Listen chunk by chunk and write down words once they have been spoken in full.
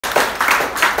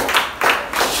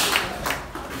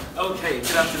Okay,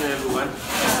 good afternoon everyone.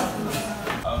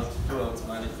 I'll do out to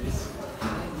manage this.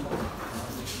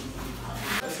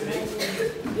 I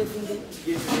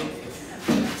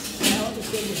want to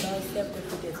tell you about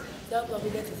self-confidence.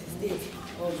 Self-confidence is a state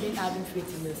of being having faith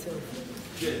in yourself.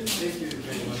 Yes, thank you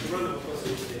very much.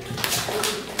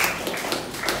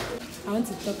 I want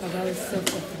to talk about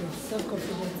self-confidence.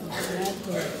 Self-confidence is the act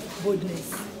of boldness.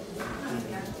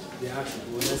 The act of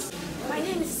boldness. My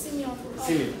name is Simeon.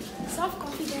 Simeon.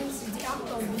 Self-confidence is the act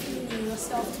of believing in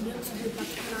yourself to be able to do a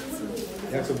particular activity.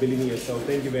 The act of believing in yourself.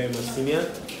 Thank you very much, Simeon.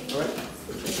 Alright?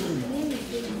 My name is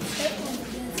David.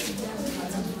 Self-confidence is the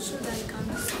ability to show that you can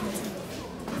do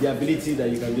something. The ability that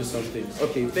you can do something.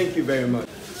 Okay, thank you very much.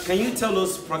 Can you tell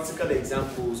us practical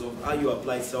examples of how you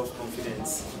apply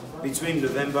self-confidence between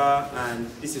November and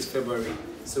this is February?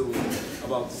 So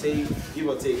about, say, give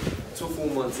or take 2 full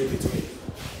months in between.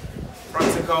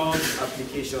 Practical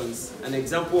applications, an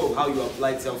example of how you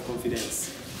applied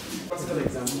self-confidence. Practical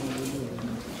example.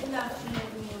 Good afternoon,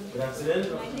 everyone. Good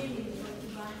afternoon. My name is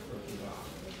Ikorodu.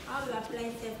 How to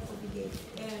apply self-confidence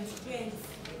and strength.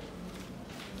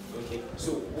 Okay,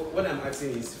 so what I'm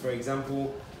asking is, for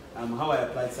example, how I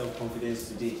applied self-confidence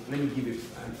today. Let me give you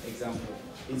an example.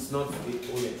 It's not the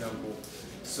whole example.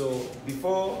 So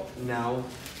before now,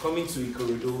 coming to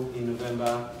Ikorodu in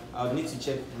November, I would need to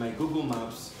check my Google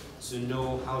Maps to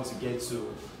know how to get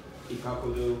to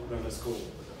Ikorodu Grammar School.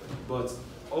 But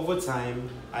over time,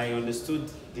 I understood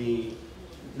the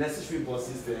necessary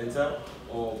buses to enter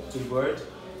or to board.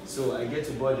 So I get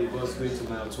to board the bus going to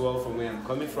mile 12 from where I'm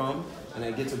coming from, and I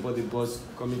get to board the bus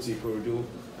coming to Ikorodu,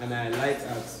 and I alight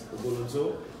at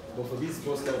Obolonto. But for this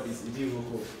bus stop is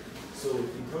Idiroko. So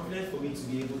the confidence for me to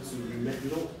be able to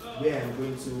know where I'm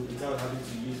going to without having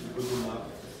to use the Google map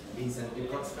is a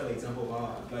practical example of how I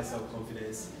apply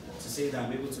self-confidence. To say that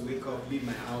I'm able to wake up, leave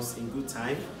my house in good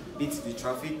time, beat the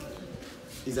traffic,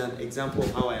 is an example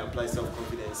of how I apply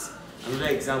self-confidence. Another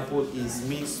example is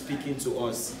me speaking to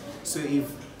us. So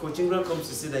if Coach Ingram comes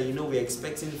to say that, you know, we're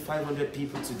expecting 500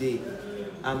 people today,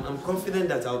 I'm confident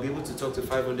that I'll be able to talk to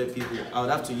 500 people. I would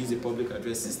have to use a public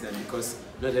address system because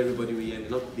not everybody will hear me,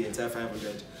 not the entire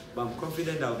 500. But I'm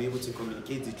confident I'll be able to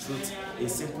communicate the truth in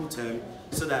simple terms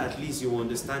so that at least you will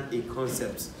understand a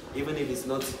concept. Even if it's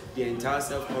not the entire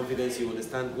self-confidence, you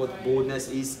understand what boldness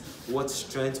is, what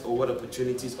strength or what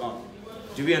opportunities are.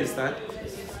 Do we understand?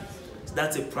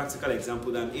 That's a practical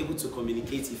example that I'm able to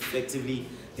communicate effectively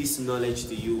this knowledge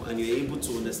to you and you're able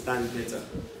to understand better.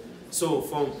 So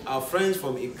from our friends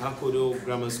from Ikorodu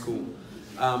Grammar School,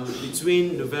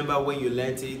 between November when you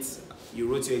learnt it, you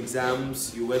wrote your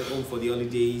exams, you went home for the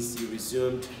holidays, you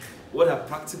resumed, what are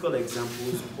practical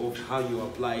examples of how you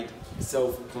applied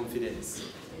self-confidence?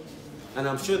 And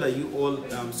I'm sure that you all,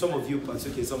 some of you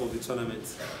partook in some of the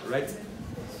tournaments, right?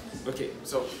 Okay,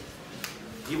 so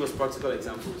give us practical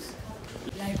examples.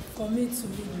 Like for me to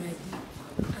read my book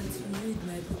and to read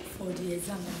my book for the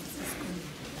exam that is coming.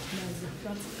 As a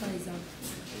practical example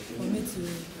for me to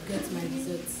get my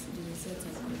results, the results I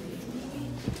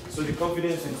got. So the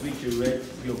confidence with which you read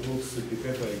your books to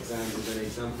prepare for exams is an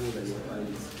example that you applied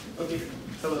it. Okay,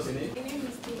 tell us your name. My name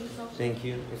is David. Thank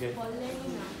you. Okay. For learning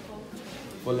and culture.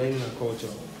 For learning and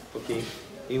culture. Okay.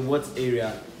 In what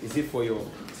area? Is it for your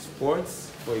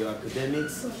sports, for your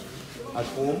academics, at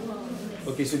home?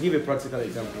 Okay, so give a practical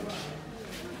example.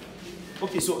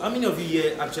 Okay, so how many of you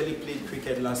here actually played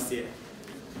cricket last year?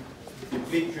 You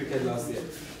played cricket last year.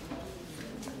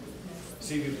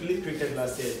 So if you played cricket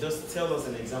last year, just tell us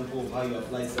an example of how you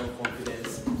apply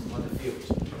self-confidence on the field.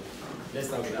 Let's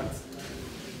start with that.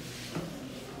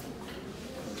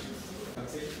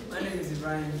 My name is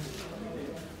Ibrahim.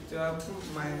 To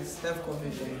improve my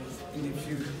self-confidence in the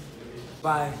field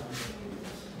by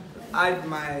add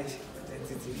my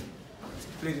identity to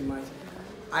play the match,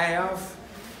 I have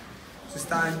to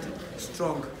stand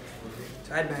strong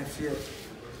to hide my fear.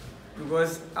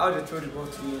 Because how they throw the ball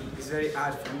to me is very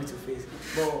hard for me to face.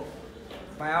 But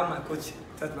by how my coach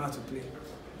taught me how to play,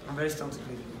 I'm very strong to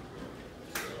play.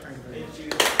 Thank you very much.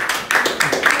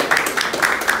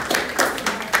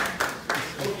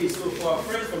 Okay, so for our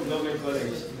friends from Government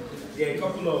College, there are a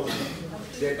couple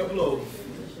of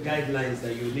guidelines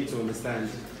that you need to understand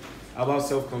about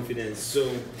self-confidence. So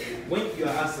when you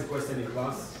are asked a question in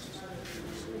class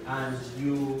and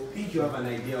you think you have an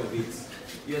idea of it,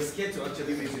 you're scared to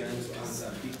actually raise your hand to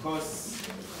answer because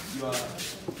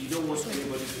you don't want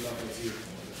anybody to laugh at you.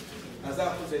 Has that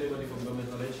happened to anybody from Government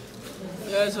College?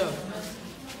 Yes, sir.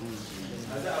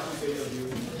 Has that happened to any of you?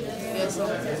 Yes, sir.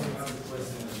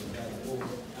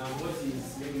 What is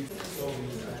maybe solving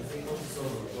and think of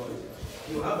solve God?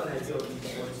 You have an idea of it,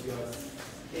 but you are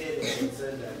scared or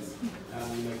concerned that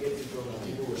you might get in trouble and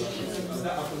people will laugh at you. Has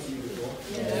that happened to you before?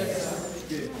 Yes.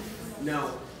 Good. Now,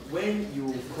 when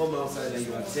you come outside and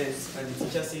you attend and the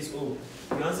teacher says, oh,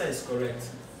 your answer is correct,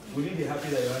 will you be happy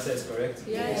that your answer is correct?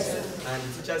 Yes. And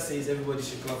the teacher says everybody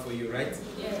should clap for you, right?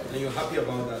 Yes. And you're happy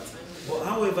about that. But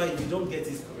however, if you don't get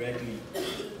it correctly,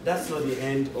 that's not the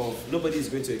end of, nobody is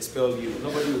going to expel you.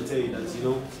 Nobody will tell you that, you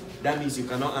know, that means you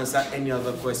cannot answer any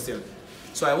other question.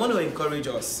 So I want to encourage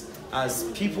us, as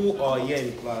people who are here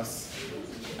in class,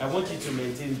 I want you to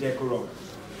maintain decorum.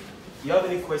 You have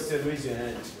any question, raise your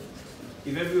hand.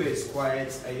 If everywhere is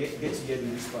quiet, I get to hear the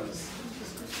whispers.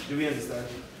 Do we understand?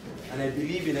 And I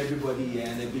believe in everybody here,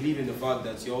 and I believe in the fact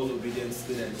that you're all obedient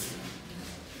students.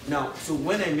 Now, so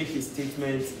when I make a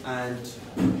statement, and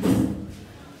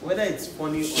whether it's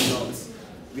funny or not,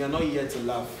 we are not here to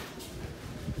laugh.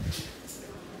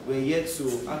 We're here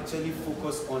to actually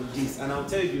focus on this. And I'll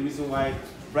tell you the reason why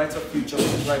Brighter Future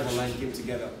and Thrive Online came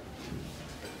together.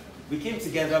 We came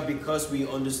together because we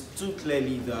understood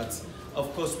clearly that,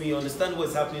 of course, we understand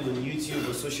what's happening on YouTube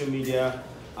or social media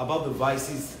about the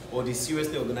vices or the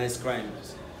seriously organized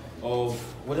crimes of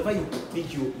whatever you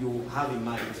think you have in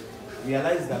mind.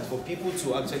 Realize that for people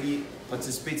to actually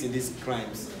participate in these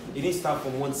crimes, it needs to start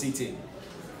from one sitting.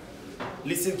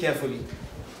 Listen carefully.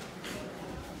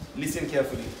 Listen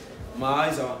carefully. My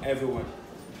eyes are on everyone.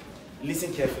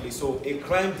 Listen carefully. So a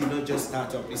crime did not just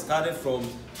start up. It started from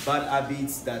bad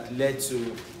habits that led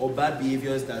to, or bad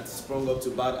behaviors that sprung up to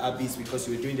bad habits because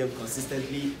you were doing them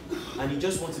consistently, and you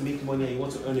just want to make money and you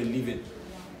want to earn a living.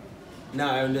 Now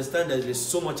I understand that there's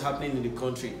so much happening in the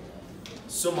country,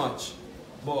 so much,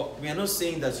 but we are not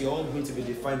saying that you're all going to be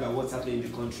defined by what's happening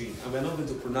in the country, and we're not going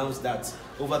to pronounce that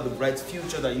over the bright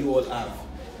future that you all have.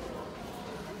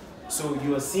 So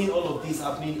you are seeing all of this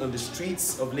happening on the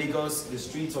streets of Lagos, the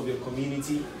streets of your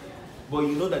community, but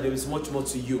you know that there is much more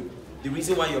to you. The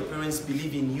reason why your parents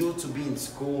believe in you to be in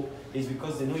school is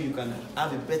because they know you can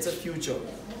have a better future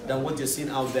than what you're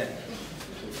seeing out there.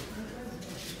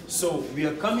 So we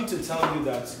are coming to tell you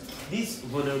that these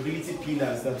vulnerability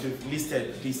pillars that we've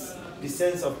listed, the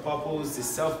sense of purpose, the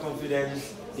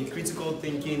self-confidence, the critical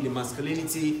thinking, the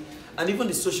masculinity, and even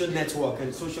the social network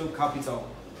and social capital,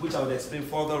 which I will explain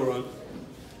further on,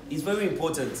 is very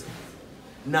important.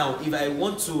 Now, if I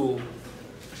want to,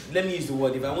 let me use the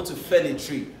word, if I want to fell a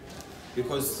tree,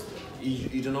 because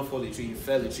you do not fall a tree, you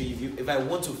fell a tree. If I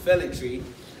want to fell a tree,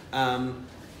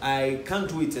 I can't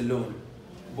do it alone.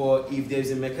 But if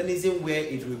there's a mechanism where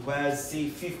it requires, say,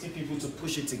 50 people to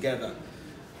push it together,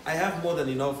 I have more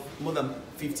than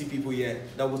 50 people here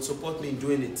that would support me in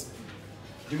doing it.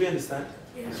 Do you understand?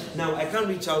 Yes. Now, I can't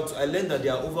reach out. I learned that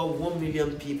there are over 1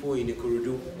 million people in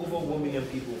Ikorodu, over 1 million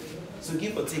people. So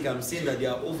give or take, I'm saying that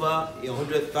there are over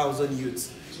 100,000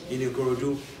 youths in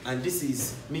Ikorodu, and this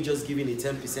is me just giving a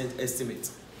 10% estimate.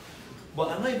 But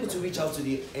I'm not able to reach out to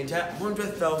the entire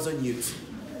 100,000 youths.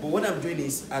 But what I'm doing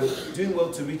is, I'm doing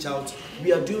well to reach out.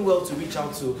 We are doing well to reach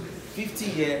out to 50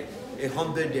 here,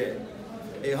 100 here.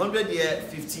 100 year,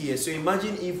 50 years. So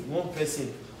imagine if one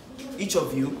person, each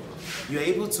of you, you're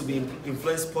able to be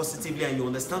influenced positively and you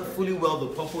understand fully well the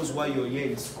purpose why you're here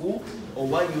in school or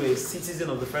why you're a citizen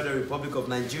of the Federal Republic of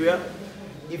Nigeria.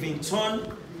 If in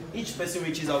turn, each person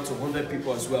reaches out to 100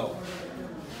 people as well.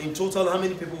 In total, how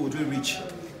many people would we reach?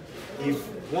 If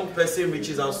one person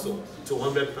reaches out to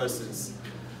 100 persons,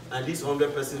 and these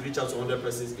 100 persons reach out to 100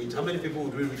 persons each, how many people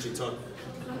would we reach in turn?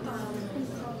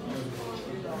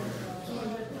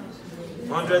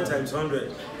 100 times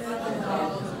 100.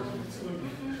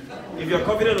 If you're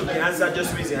confident of the answer,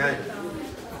 just raise your hand.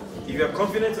 If you're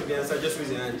confident of the answer, just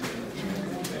raise your hand.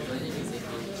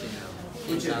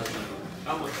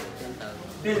 How much?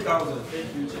 10,000.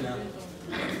 Thank you, China.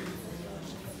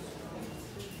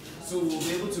 So we'll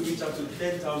be able to reach out to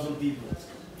 10,000 people.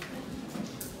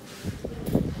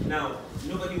 Now,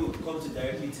 nobody will come to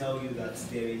directly tell you that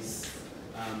there is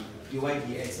the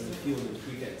YDX in the field in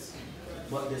cricket.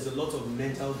 But there's a lot of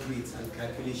mental grit and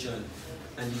calculation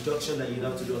and deduction that you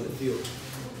have to do on the field.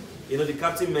 You know, the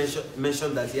captain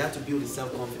mentioned that he had to build his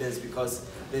self-confidence because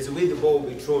there's a way the ball will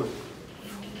be thrown.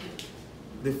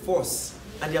 The force,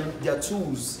 and there are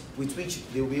tools with which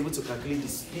they will be able to calculate the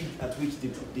speed at which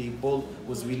the ball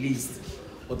was released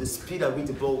or the speed at which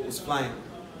the ball was flying.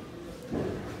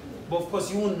 But of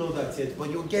course, you won't know that yet, but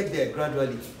you'll get there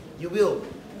gradually. You will.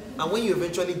 And when you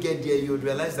eventually get there, you'll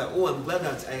realize that, oh, I'm glad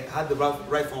that I had the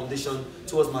right foundation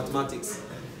towards mathematics.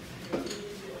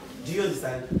 Do you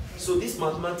understand? So this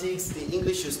mathematics, the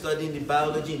English you're studying, the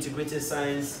biology, integrated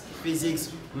science,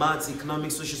 physics, maths,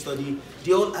 economics, social study,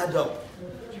 they all add up.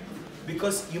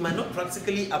 Because you might not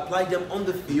practically apply them on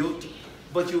the field,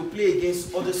 but you will play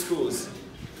against other schools.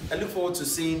 I look forward to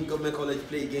seeing Government College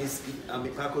play against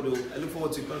Ikorodu. I look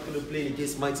forward to Ikorodu playing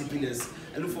against Mighty Pillars.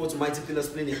 I look forward to Mighty Pillars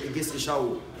playing against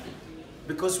Ishawu.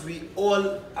 Because we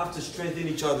all have to strengthen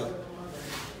each other.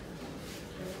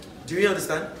 Do we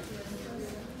understand?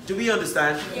 Do we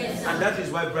understand? Yes. And that is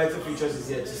why Brighter Futures is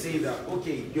here, to say that,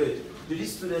 okay, good. Do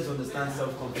these students understand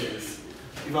self-confidence?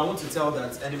 If I want to tell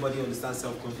that anybody understands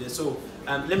self-confidence. So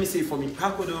let me say from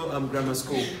Ikorodu Grammar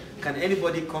School, can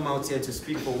anybody come out here to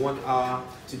speak for 1 hour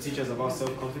to teach us about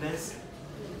self-confidence?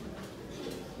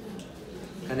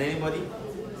 Can anybody?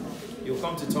 You'll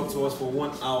come to talk to us for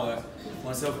 1 hour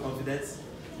on self-confidence.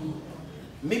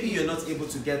 Maybe you're not able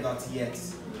to get that yet,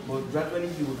 but gradually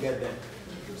you will get there.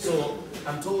 So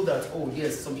I'm told that, oh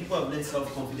yes, some people have learned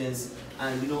self-confidence,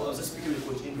 and I was just speaking with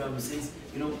Coach Ingram, who says,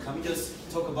 can we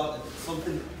just talk about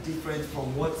something different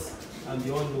from what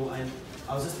you all know? And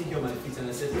I was just thinking on my feet, and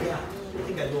I said, yeah, I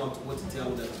think I know what to tell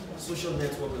them. Social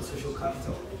network and social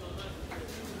capital.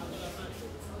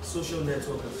 Social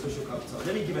network and social capital.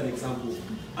 Let me give an example.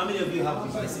 How many of you have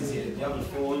devices here? You have a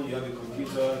phone, you have a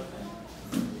computer.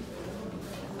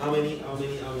 How many?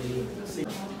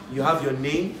 You have your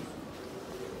name.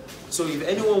 So if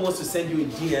anyone wants to send you a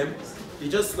DM, you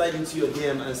just slide into your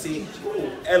DM and say,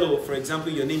 oh, hello, for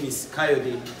example, your name is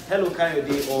Kayode. Hello,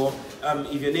 Kayode. Or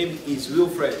if your name is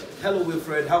Wilfred. Hello,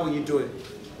 Wilfred, how are you doing?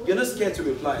 You're not scared to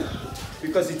reply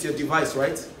because it's your device,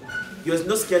 right? You're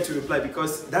not scared to reply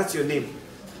because that's your name,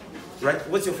 right?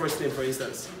 What's your first name, for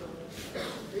instance?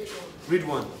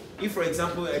 Ridwan. If, for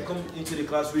example, I come into the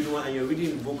class, Ridwan, and you're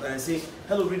reading a book, and I say,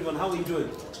 hello, Ridwan, how are you doing?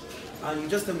 And you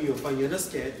just tell me you're fine. You're not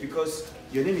scared because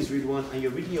your name is Ridwan and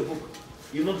you're reading your book.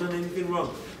 You've not done anything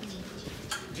wrong.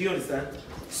 Do you understand?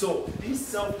 So this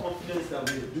self-confidence that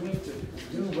we're doing to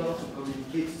do well to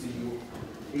communicate to you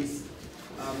is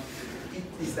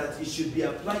that it should be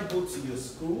applied both to your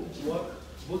school work,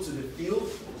 both to the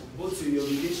field, both to your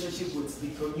relationship with the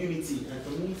community, and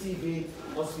community being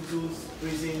hospitals,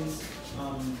 prisons,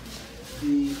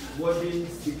 the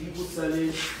wardens, the people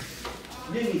selling,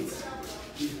 name it.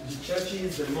 The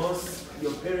churches, the mosques,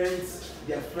 your parents,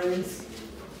 their friends.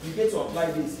 You get to apply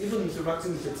this, even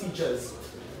interacting with the teachers.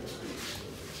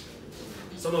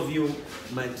 Some of you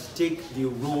might take the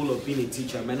role of being a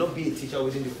teacher, might not be a teacher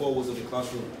within the 4 walls of the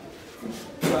classroom.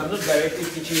 So I'm not directly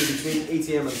teaching you between 8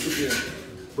 a.m. and 2 p.m.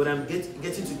 But I'm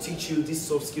getting to teach you these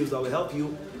soft skills that will help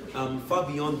you far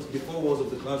beyond the 4 walls of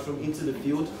the classroom, into the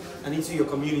field and into your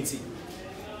community.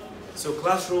 So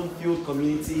classroom, field,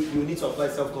 community, you need to apply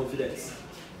self-confidence.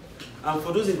 And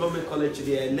for those in Government College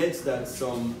today, I learned that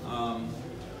some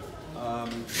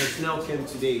personnel came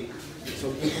today.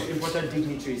 Some important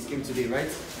dignitaries came today, right?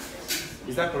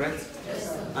 Is that correct?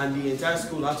 Yes. And the entire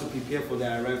school had to prepare for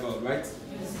their arrival, right?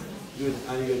 Yes. Good.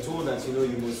 And you're told that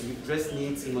you must be dressed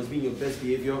neat, you must be in your best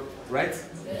behavior, right?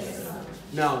 Yes.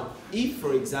 Now, if,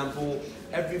 for example,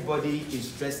 everybody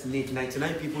is dressed neat,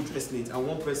 99 people dressed neat, and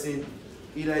one person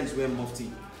either is wearing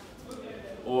mufti,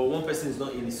 or one person is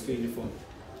not in the school uniform,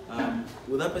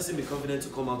 will that person be confident to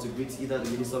come out to greet either the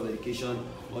Minister of Education,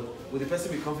 or will the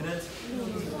person be confident?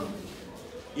 No.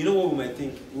 You know what we might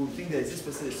think? We would think that this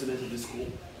person is a student of the school.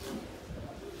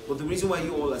 But the reason why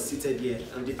you all are seated here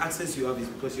and the access you have is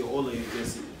because you're all on your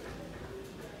jersey.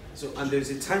 So, and there's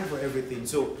a time for everything.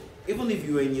 So, even if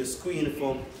you are in your school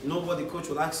uniform, what the coach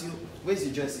will ask you, where's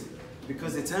your jersey?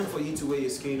 Because the time for you to wear your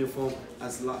school uniform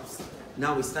has lapsed.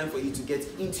 Now it's time for you to get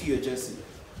into your jersey.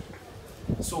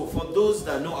 So for those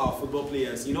that know our football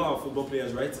players, you know our football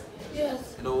players, right?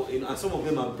 Yes. And some of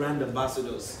them are brand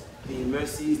ambassadors. The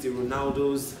Mercies, the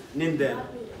Ronaldos, name them.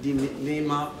 The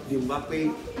Neymar, the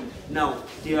Mbappe. Now,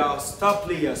 they are star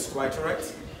players, quite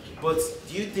right? But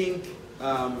do you think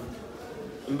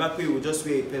Mbappe will just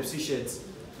wear a Pepsi shirt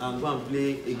and go and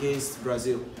play against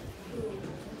Brazil?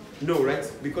 No,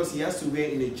 right? Because he has to wear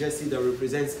in a jersey that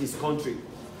represents his country.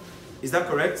 Is that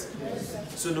correct? Yes.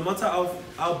 So no matter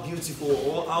how beautiful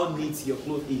or how neat your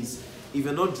clothes is, if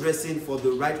you're not dressing for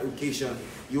the right occasion,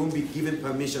 you won't be given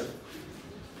permission.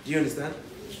 Do you understand?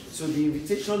 So the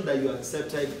invitation that you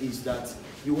accepted is that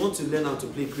you want to learn how to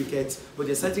play cricket, but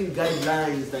there are certain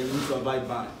guidelines that you need to abide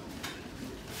by.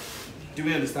 Do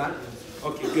we understand?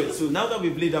 Okay, good. So now that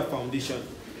we've laid that foundation,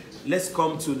 let's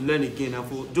come to learn again. And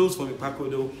for those from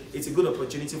Ikorodu, it's a good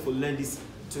opportunity for learn this.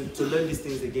 To learn these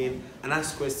things again and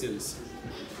ask questions.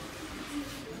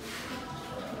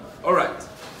 All right,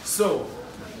 so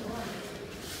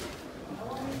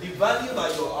the value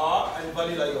that you are and the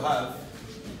value that you have.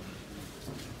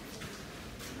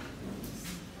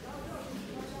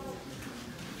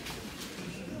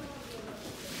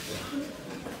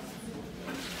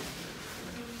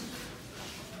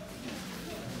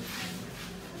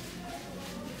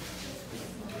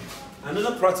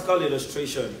 Another practical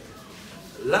illustration.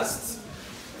 Last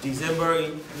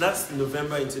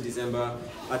November into December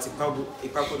at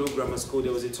Ikorodu Grammar School,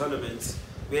 there was a tournament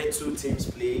where 2 teams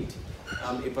played.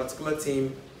 A particular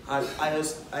team had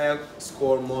higher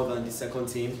score more than the second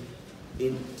team.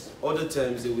 In other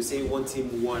terms, they will say one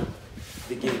team won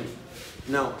the game.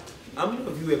 Now, how many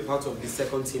of you were part of the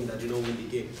second team that did not win the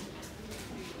game?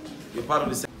 You're part of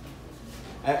the second.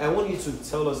 I want you to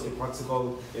tell us a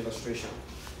practical illustration.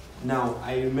 Now,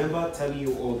 I remember telling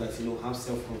you all that have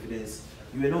self-confidence.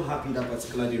 You were not happy that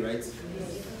particular day, right? Yes.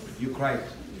 You cried.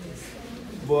 Yes.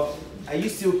 But are you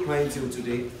still crying till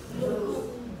today? No.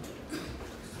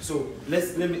 So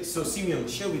so Simeon,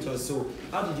 share with us. So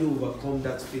how did you overcome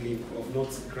that feeling of not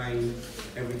crying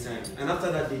every time? And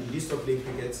after that day, did you stop playing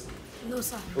cricket? No,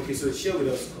 sir. Okay, so share with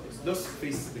us. Just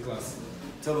face the class.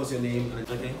 Tell us your name and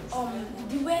okay.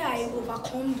 The way I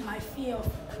overcome my fear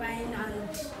of crying and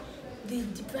the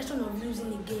depression of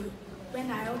losing a game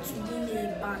when I had to win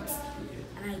a bat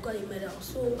and I got a medal.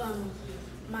 So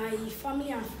my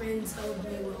family and friends helped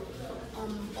me well.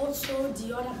 Also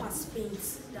the other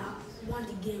participants that won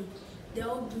the game, they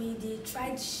helped me. They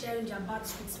tried sharing their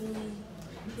bats with me.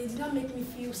 They did not make me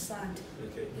feel sad.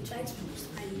 Okay. They tried to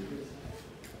smile.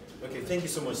 Okay, thank you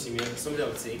so much, Simeon. Somebody I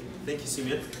would say. Thank you,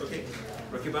 Simeon. Okay,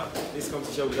 Rakiba, please come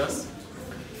to share with us.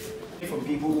 From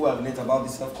people who have learned about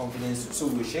this self-confidence, so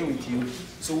we'll share with you.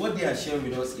 So what they are sharing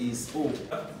with us is,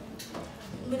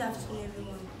 Good afternoon,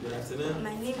 everyone. Good afternoon.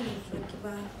 My name is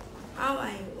Rakiba. How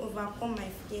I overcome my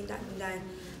fear that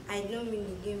I don't win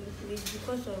the game is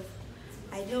because of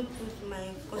I don't put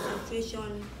my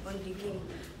concentration on the game,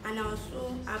 and I was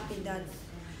so happy that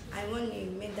I won a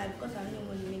medal because I only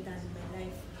won a medal in my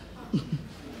life.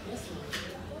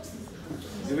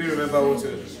 Do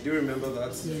you remember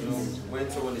that? Yes. When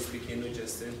someone is speaking, no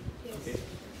jesting. Yes. Okay.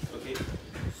 Okay.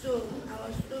 So I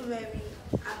was so very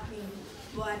happy,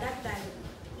 but at that time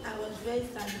I was very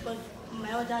sad because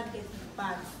my other gets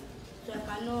bad. So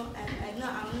I'm not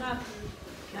happy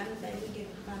that means I didn't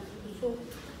get bad. So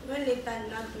when later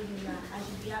not told me that I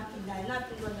should be happy, that I not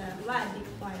told her that why I did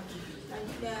fine.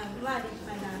 And why I did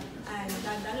fine and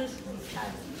that I should be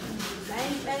sad.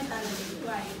 Then I did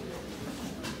cry.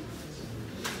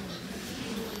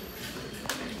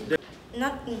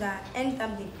 Nothing that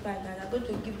anytime they cry that I'm going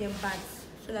to give them bats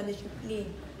so that they should play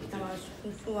in our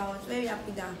school. So I was very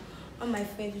happy that all my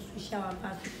friends used to share our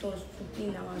bats with us to play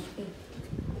in our school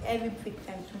every break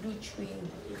time to do training.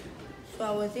 So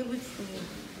I was able to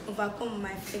overcome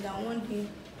my fear that one day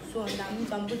so that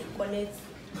means I'm going to collect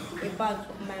a bag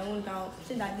of my own now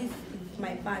so that this is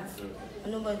my bat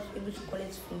and nobody's able to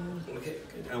collect from me. Okay,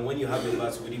 good. And when you have a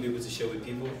bat, will you be able to share with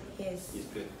people? Yes. Yes,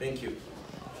 good. Thank you.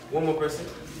 One more person,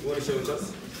 you want to share with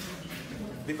us?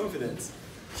 Be confident.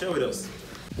 Share with us.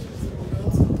 I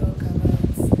want to talk about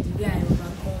the way I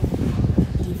overcome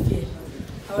the fear.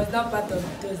 I was not part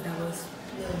of those that was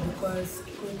playing because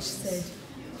coach said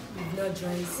we've not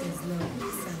joined since long.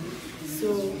 So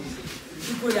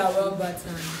people that were bad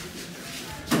and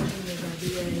they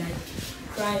were like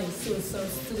crying. So some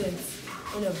students,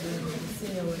 one of them, the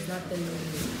senior, was not telling me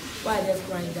why they're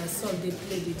crying, that some they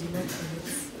play, they did not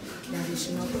commit. That they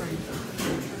should not cry.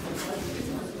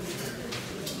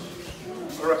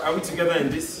 Alright, are we together in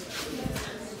this?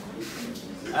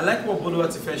 I like what Bolo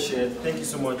Atife shared. Thank you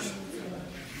so much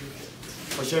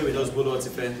for sharing with us, Bolo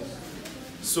Atife.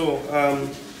 So,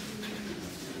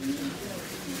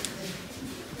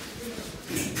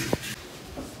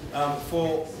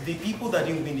 for the people that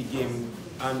didn't win the game,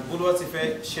 and Bolo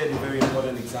Atife shared a very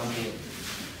important example.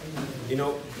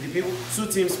 The people, 2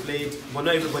 teams played, but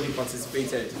not everybody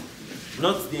participated.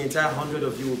 Not the entire 100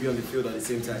 of you will be on the field at the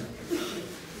same time.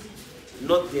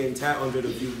 Not the entire 100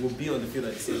 of you will be on the field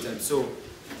at the same time. So,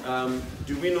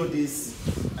 do we know this?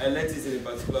 I learned this in a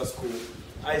particular school.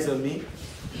 Eyes on me.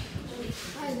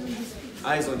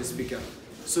 Eyes on the speaker.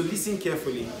 So listen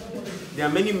carefully. There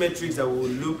are many metrics that we will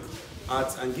look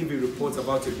at and give a report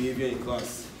about your behavior in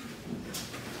class.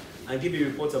 And give a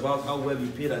report about how well you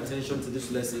paid attention to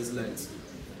these lessons learned.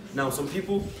 Now, some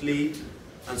people played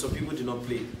and some people did not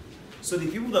play. So the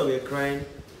people that were crying,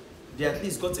 they at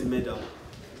least got a medal.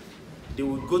 They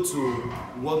would go to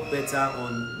work better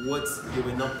on what they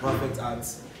were not perfect at,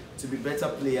 to be better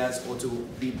players or to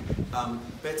be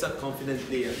better confident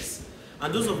players.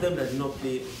 And those of them that did not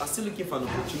play are still looking for an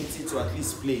opportunity to at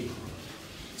least play.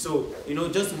 So,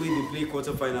 just the way they play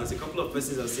quarterfinals, a couple of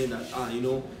persons are saying that,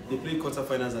 they played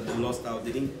quarterfinals and they lost out,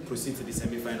 they didn't proceed to the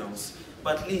semifinals.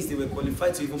 But at least they were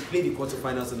qualified to even play the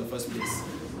quarterfinals in the first place.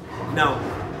 Now,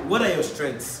 what are your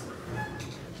strengths?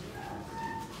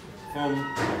 From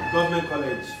government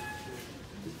college,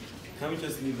 Can we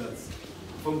just leave that?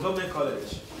 From government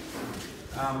college.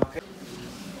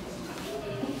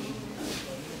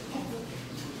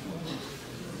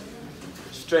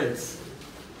 Strength.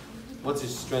 What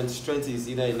is strength? Strength is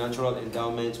either a natural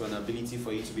endowment or an ability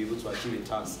for you to be able to achieve a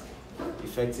task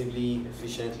effectively,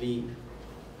 efficiently.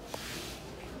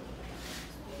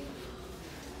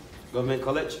 Government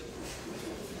college?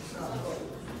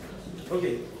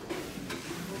 Okay.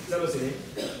 Tell us your name.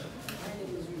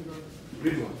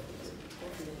 Read one.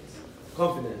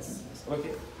 Confidence.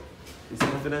 Okay. Is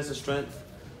confidence a strength?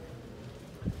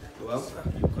 Well,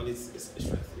 you call it a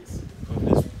strength. It's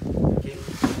confidence. Okay.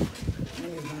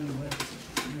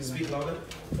 Speak louder.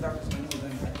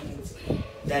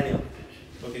 Daniel.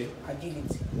 Okay.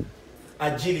 Agility.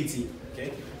 Agility.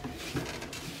 Okay.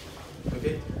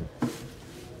 Okay.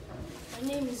 My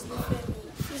name is Lefemi.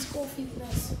 Physical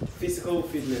fitness. Physical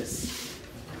fitness.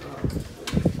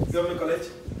 Government college?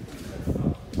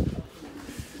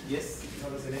 Yes.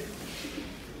 What was the name?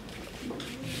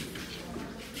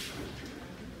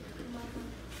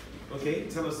 Okay.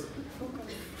 Tell us.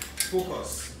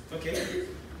 Focus. Okay.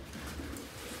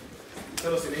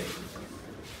 Tell us your name.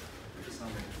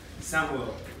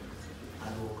 Samuel.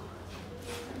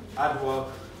 Hard work.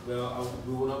 Well,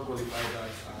 we will not qualify that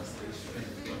as a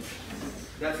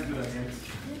strength. That's a good attempt.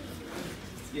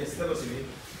 Yes, tell us your name.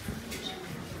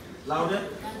 Louder.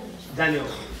 Daniel.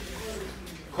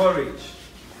 Courage.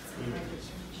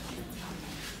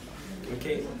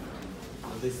 Okay.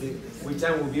 With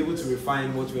time, we'll be able to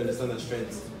refine what we understand as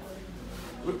strength.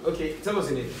 Okay, tell us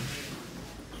your name.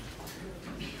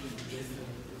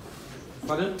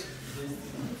 Pardon?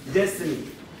 Destiny.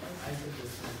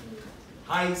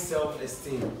 High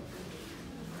self-esteem.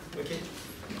 Okay.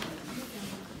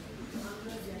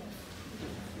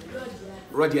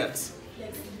 Radiant.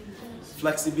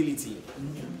 Flexibility.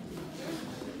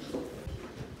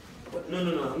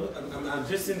 No. I'm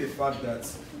addressing the fact that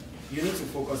you need to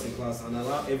focus in class and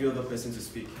allow every other person to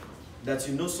speak. That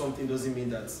you know something doesn't mean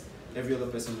that every other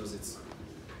person knows it.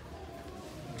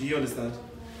 Do you understand?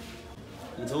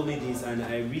 He told me this, and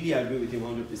I really agree with him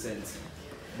 100%.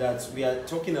 That we are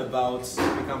talking about,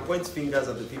 we can point fingers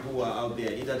at the people who are out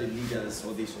there, either the leaders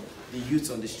or the youths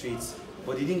on the streets,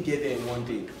 but they didn't get there in one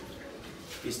day.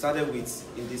 It started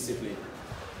with indiscipline.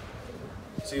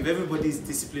 So if everybody is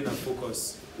disciplined and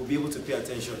focused, we'll be able to pay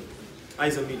attention.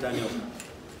 Eyes on me, Daniel.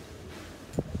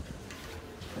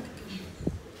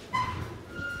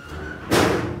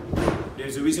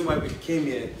 There's a reason why we came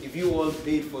here. If you all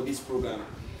paid for this program,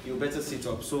 you better sit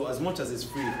up. So as much as it's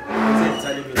free, it's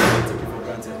entirely me not take it for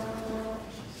granted.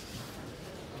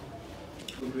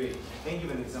 Great. Can you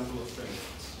give an example of strength?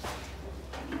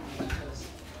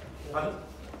 Pardon?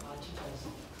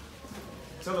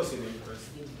 Tell us your name first.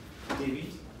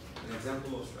 David, an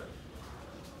example of strength.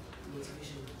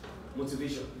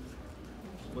 Motivation.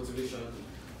 Motivation.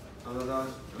 Another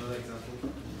example.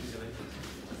 Is your name?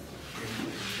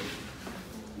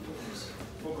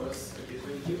 Focus. Okay,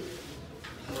 thank you.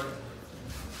 Alright.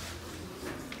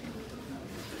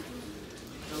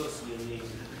 Tell us your name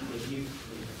and give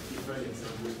a different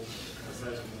example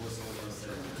aside from what someone else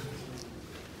said.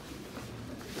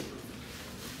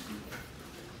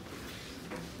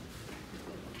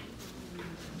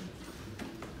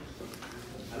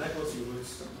 I like what you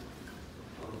wrote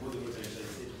on both the motor and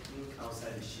said, think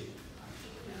outside the shape.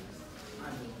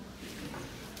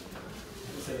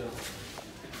 Who said that?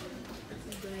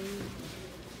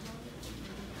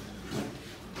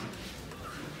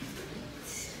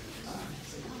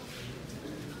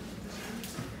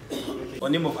 Or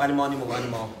name of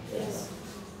animal. Yes.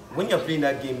 When you're playing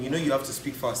that game, you know you have to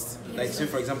speak fast. Yes. Like say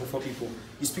for example 4 people.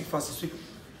 You speak fast, you speak.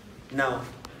 Now,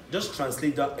 just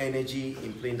translate that energy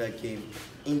in playing that game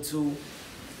into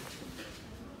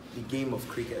the game of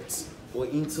cricket or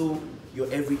into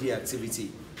your everyday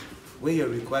activity where you're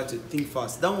required to think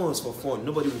fast. That one was for fun,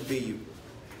 nobody will pay you.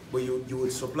 But you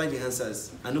would supply the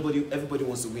answers and everybody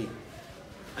wants to win.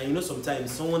 And you know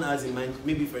sometimes someone has in mind,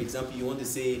 maybe for example you want to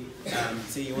say,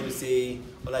 you want to say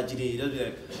OLAJIDE, you don't be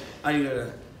like,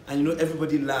 and you know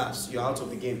everybody laughs, you're out of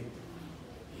the game.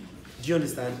 Do you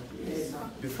understand? Yes.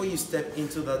 Before you step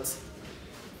into that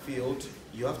field,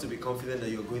 you have to be confident that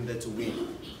you're going there to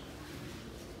win.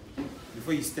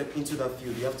 Before you step into that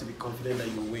field, you have to be confident that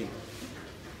you'll win.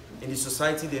 In the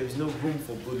society, there is no room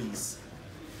for bullies.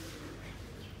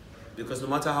 Because no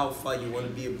matter how far you want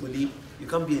to be a bully, you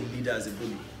can't be a leader as a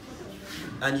bully.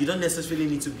 And you don't necessarily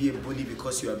need to be a bully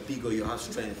because you are big or you have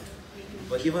strength.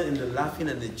 But even in the laughing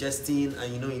and the jesting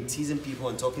and in teasing people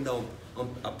and talking down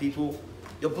on people,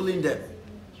 you're bullying them.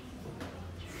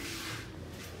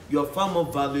 You're far more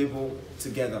valuable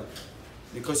together.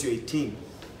 because you're a team.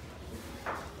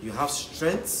 You have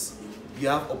strengths, you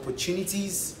have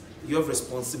opportunities, you have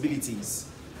responsibilities.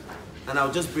 And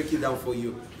I'll just break it down for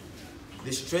you.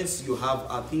 The strengths you have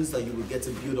are things that you will get to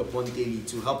build upon daily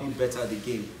to help you better the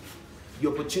game. The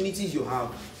opportunities you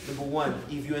have, number one,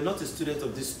 if you are not a student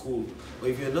of this school, or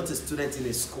if you're not a student in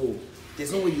a school,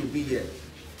 there's no way you'll be there.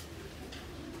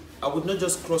 I would not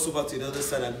just cross over to the other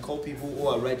side and call people who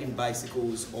are riding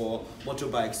bicycles or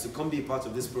motorbikes to come be a part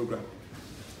of this program.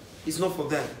 It's not for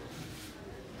them.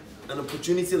 An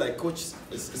opportunity like Coach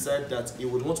said that you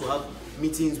would want to have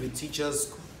meetings with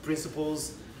teachers,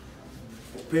 principals,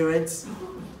 parents,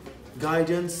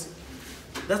 guidance.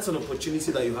 That's an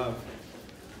opportunity that you have.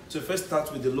 So first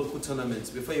start with the local tournaments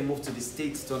before you move to the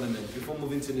state tournament, before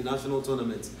moving to the national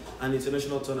tournament and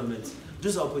international tournaments.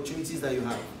 Those are opportunities that you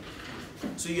have.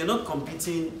 So you're not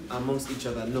competing amongst each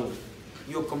other, no.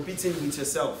 You're competing with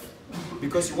yourself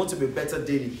because you want to be better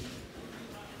daily.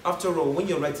 After all, when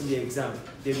you're writing the exam,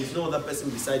 there is no other person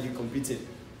beside you competing.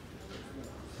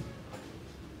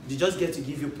 They just get to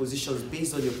give you positions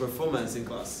based on your performance in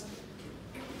class.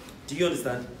 Do you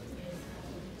understand?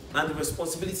 And the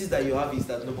responsibilities that you have is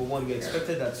that, number one, you're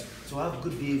expected to have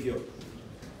good behavior.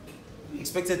 You're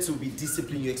expected to be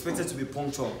disciplined. You're expected to be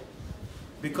punctual.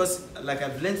 Because, like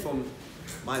I've learned from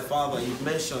my father, he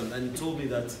mentioned and he told me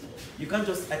that I can't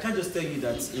just tell you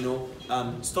that,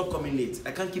 stop coming late.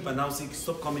 I can't keep announcing,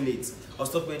 stop coming late or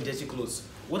stop wearing dirty clothes.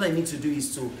 What I need to do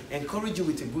is to encourage you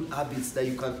with the good habits that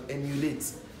you can emulate.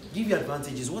 Give you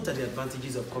advantages. What are the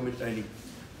advantages of coming early?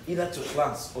 Either to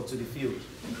class or to the field.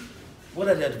 What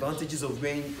are the advantages of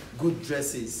wearing good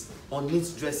dresses or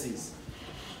neat dresses?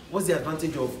 What's the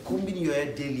advantage of combing your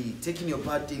hair daily, taking your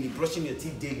bath daily, brushing your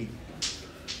teeth daily?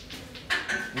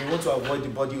 We want to avoid the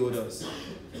body odors.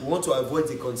 We want to avoid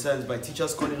the concerns by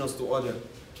teachers calling us to order.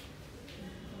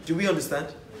 Do we understand?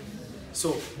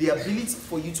 So the ability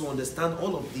for you to understand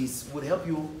all of this would help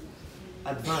you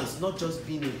advance, not just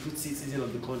being a good citizen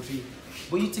of the country,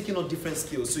 but you taking on different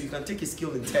skills. So you can take a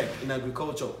skill in tech, in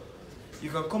agriculture. You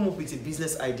can come up with a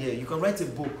business idea. You can write a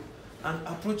book and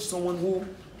approach someone who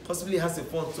possibly has the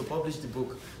funds to publish the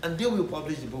book, and they will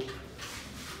publish the book.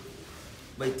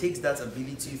 But it takes that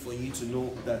ability for you to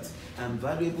know that I'm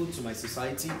valuable to my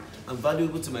society, I'm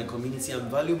valuable to my community, I'm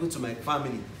valuable to my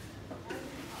family.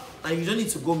 And you don't need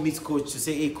to go meet coach to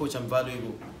say, hey coach, I'm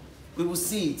valuable. We will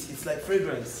see it. It's like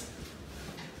fragrance.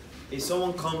 If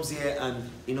someone comes here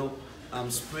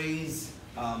and sprays,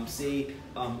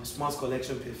 Smart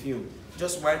Collection perfume,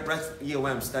 just right here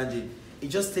where I'm standing, it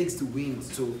just takes the wind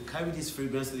to carry this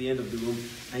fragrance to the end of the room,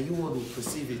 and you will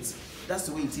perceive it. That's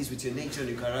the way it is with your nature and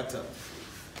your character.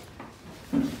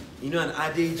 An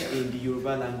adage in the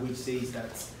Yoruba language says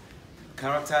that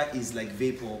character is like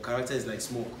vapor, or character is like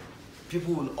smoke.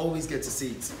 People will always get to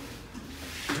see it.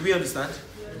 Do we understand?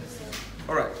 Yes.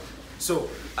 All right. So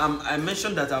I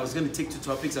mentioned that I was going to take 2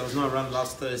 topics. I was not around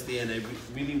last Thursday, and I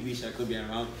really wish I could be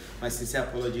around. My sincere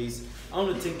apologies. I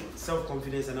want to take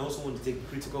self-confidence, and I also want to take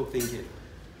critical thinking.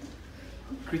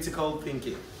 Critical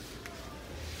thinking.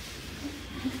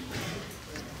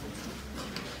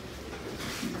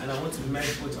 And I want to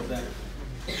merge both of them.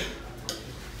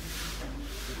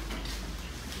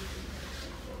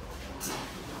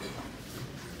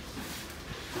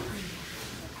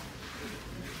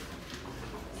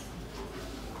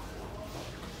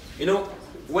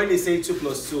 When they say 2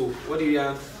 plus 2, what do you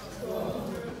have? 4.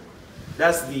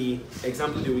 That's the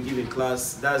example they will give in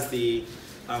class. That's the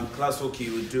classwork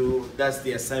you will do. That's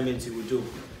the assignment you will do.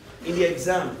 In the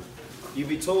exam, you'll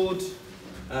be told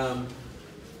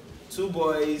 2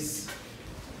 boys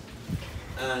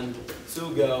and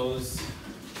 2 girls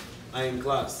are in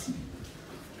class.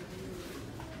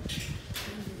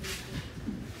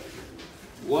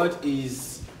 What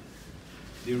is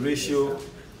the ratio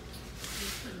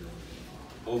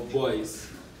of boys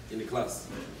in the class?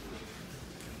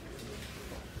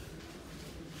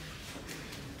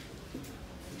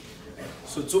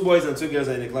 So 2 boys and 2 girls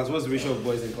are in the class. What's the ratio of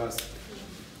boys in class?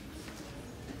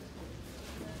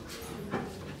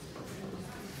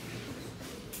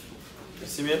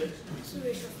 Simeon?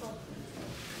 2:4.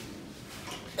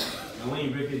 And when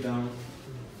you break it down,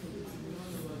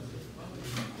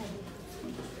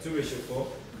 2:4,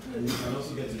 and you can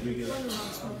also get to break it down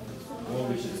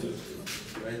 1:2,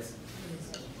 right?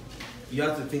 You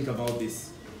have to think about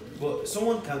this. But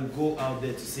someone can go out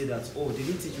there to say that, oh, they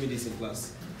didn't teach me this in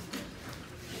class.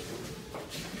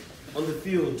 On the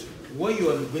field, what you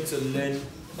are going to learn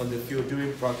on the field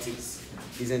during practice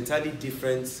is entirely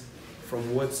different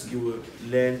from what you will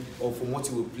learn or from what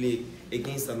you will play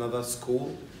against another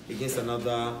school, against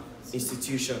another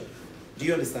institution. Do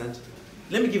you understand?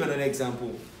 Let me give another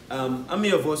example. How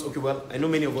many of us, okay, well, I know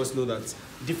many of us know that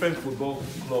different football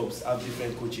clubs have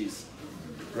different coaches,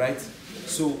 right?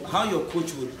 So how your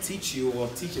coach will teach you or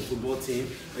teach a football team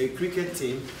or a cricket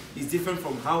team is different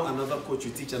from how another coach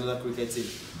will teach another cricket team.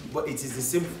 But it is the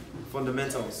same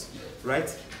fundamentals, right?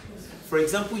 For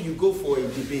example, you go for a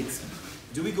debate.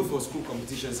 Do we go for school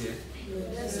competitions here?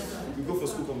 Yes. We go for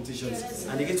school competitions, yes.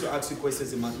 And they get to ask you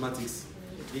questions in mathematics.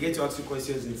 They get to ask you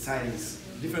questions in science.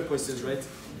 Different questions, right?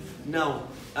 Now,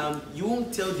 you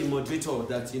won't tell the moderator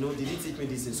that, you know, did he teach me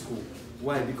this in school?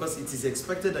 Why? Because it is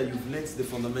expected that you've learned the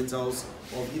fundamentals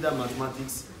of either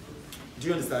mathematics, do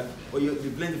you understand? Or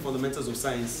you've learned the fundamentals of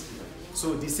science.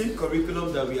 So the same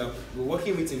curriculum that we're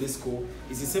working with in this school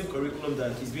is the same curriculum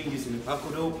that is being used in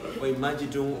Ikorodu or in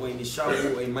Majidun or in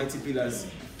Isharu or in Mighty Pillars.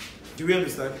 Do we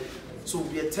understand? So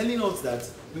we are telling us that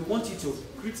we want you to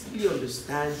critically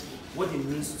understand what it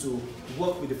means to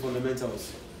work with the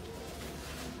fundamentals.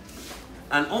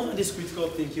 And under this critical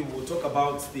thinking, we'll talk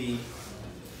about big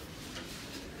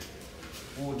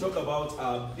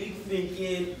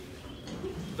thinking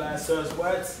versus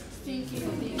what?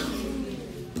 Thinking.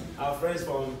 Our friends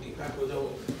from Ikorodu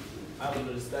have an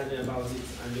understanding about it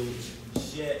and they will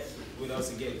share with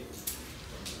us again.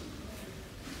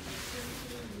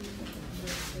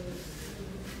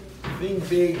 Think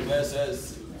big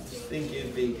versus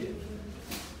thinking.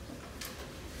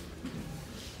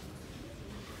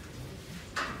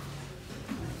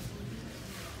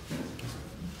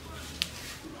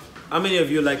 How many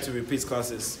of you like to repeat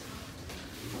classes?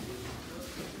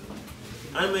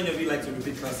 How many of you like to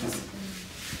repeat classes?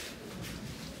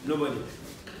 Nobody.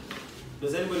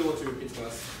 Does anybody want to repeat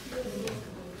class?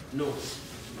 No.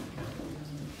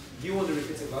 Do you want to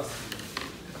repeat a class?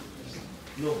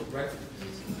 No, right?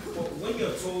 Well, when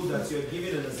you're told that you're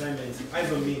given an assignment,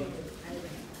 eyes on me.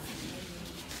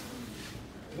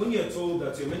 When you're told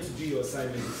that you're meant to do your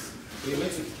assignments, or you're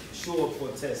meant to show up for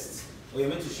tests, or you're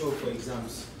meant to show up for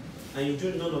exams, and you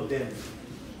do none of them,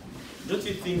 don't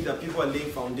you think that people are laying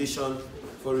foundation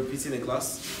for repeating a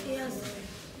class? Yes.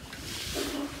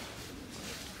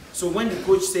 So when the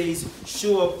coach says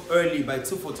show up early by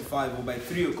 2:45 or by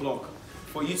 3 o'clock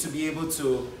for you to be able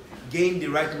to gain the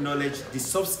right knowledge, the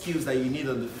soft skills that you need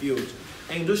on the field,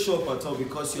 and you don't show up at all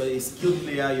because you're a skilled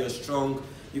player, you're strong,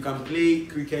 you can play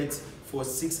cricket for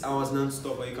 6 hours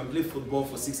non-stop, or you can play football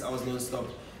for 6 hours non-stop,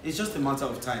 it's just a matter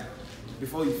of time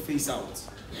before you phase out.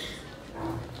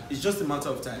 It's just a matter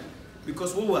of time.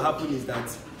 Because what will happen is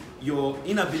that your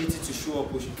inability to show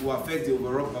up will affect the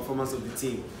overall performance of the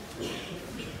team.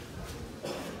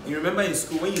 You remember in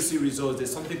school, when you see results,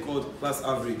 there's something called class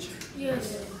average.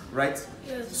 Yes. Right?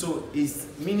 Yes. So it's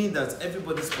meaning that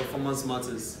everybody's performance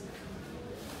matters.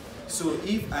 So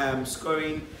if I am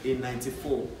scoring a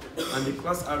 94 and the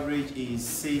class average is,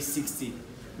 say, 60,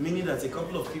 meaning that a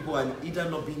couple of people are either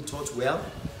not being taught well,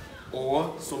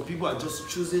 or some people are just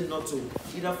choosing not to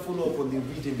either follow up on the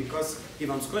reading, because if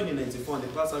I'm scoring a 94 and the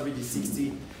class average is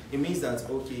 60, it means that,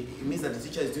 okay, it means that the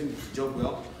teacher is doing the job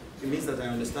well, it means that I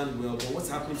understand well, but what's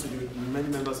happening to the many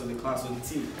members of the class or the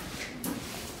team?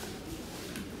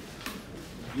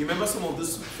 You remember some of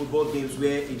those football games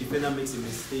where a defender makes a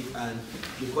mistake and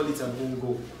they call it an own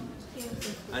goal?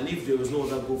 Yes. And if there was no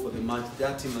other goal for the match,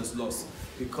 that team has lost,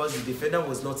 because the defender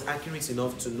was not accurate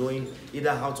enough to knowing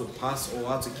either how to pass or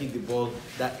how to kick the ball,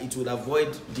 that it would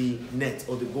avoid the net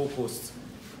or the goalpost.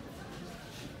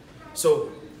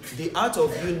 So the art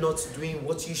of you not doing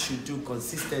what you should do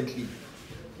consistently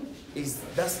is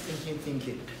that's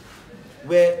thinking.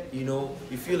 Where, you know,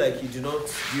 you feel like you do not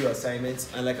do your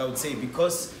assignments, and like I would say,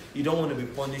 because you don't want to be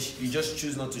punished, you just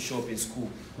choose not to show up in school.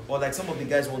 Or like some of the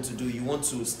guys want to do, you want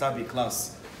to stab a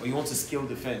class, or you want to scale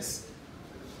the fence.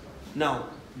 Now,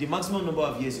 the maximum number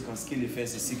of years you can scale the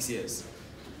fence is 6 years.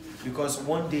 Because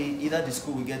one day, either the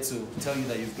school will get to tell you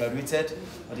that you've graduated,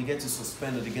 or they get to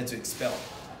suspend, or they get to expel.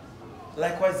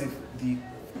 Likewise, the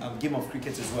game of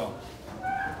cricket as well.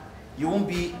 You won't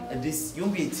be a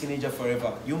teenager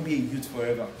forever. You won't be a youth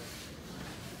forever.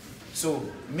 So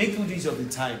make good use of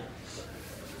the time.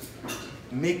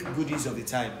 Make good use of the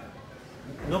time.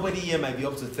 Nobody here might be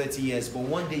up to 30 years, but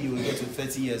one day you will get to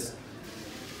 30 years.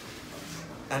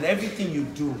 And everything you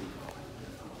do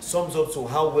sums up to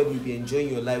how well you'll be enjoying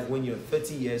your life when you're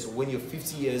 30 years, or when you're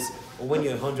 50 years, or when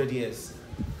you're 100 years.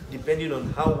 Depending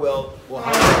on how well or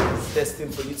how well it's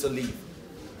destined for you to live.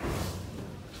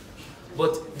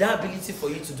 But that ability for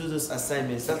you to do those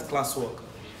assignments, that classwork,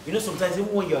 you know, sometimes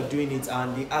even when you are doing it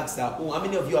and they ask that, oh, how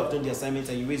many of you have done the assignment,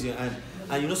 and you raise your hand,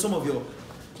 and you know some of your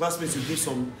classmates will give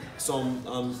some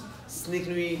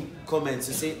sneakery comments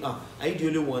to say, are you the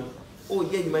only one? Oh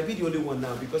yeah, you might be the only one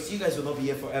now, because you guys will not be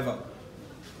here forever.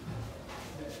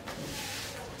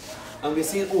 and we're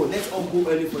saying, oh, let's all go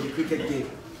early for the cricket game.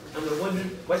 And we're wondering,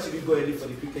 why should we go early for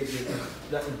the cricket game?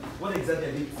 What exactly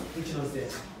are they teaching us there?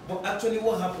 But actually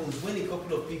what happens when a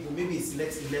couple of people, maybe it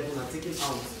selects 11 and take him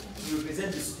out to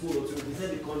represent the school or to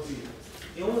represent the country,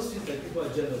 it almost feels like people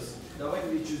are jealous. That why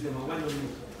do they choose them and why not me?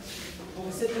 But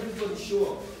we said everybody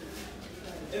show up.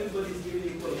 Everybody is given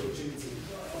equal opportunity.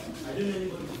 I don't know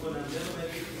anybody before, and I've never met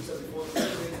any teacher before,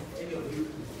 any of you.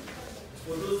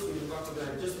 For those in the back of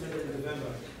that, I just met them in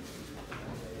November.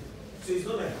 So it's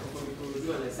not like I'm from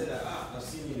Ikorodu and I said that, I've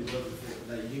seen you in the bus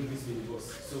before, that you didn't visit me in the bus.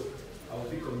 So I will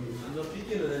pick on you. I'm not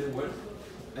picking on anyone.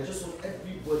 I just want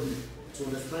everybody to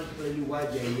understand clearly why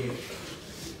they are here.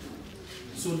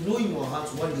 So know in your heart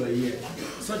why you are here.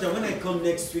 So that when I come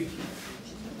next week,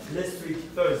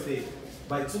 Thursday,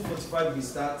 by 2:45 we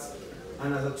start,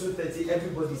 and as at 2:30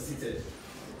 everybody is seated.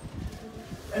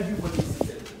 Everybody is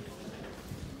seated.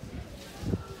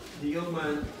 The young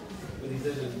man with his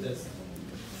head on the desk.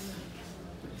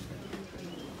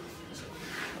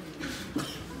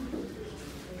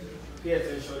 Pay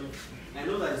attention. I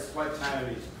know that it's quite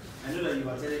tiring. I know that you've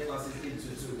attended classes 8 to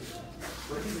 2.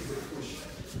 But this is a push.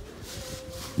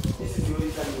 This is the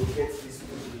only time you'll get this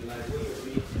push in your life when you're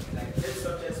doing like 10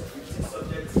 subjects or 15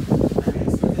 subjects and you're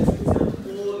expected to exam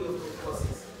all your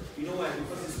courses. You know why?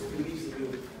 Because the school believes in you.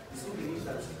 The school believes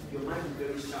that your mind is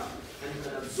very sharp and you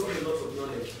can absorb a lot of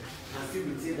knowledge and still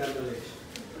retain that knowledge.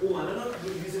 Oh, another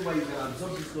reason why you can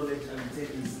absorb this knowledge and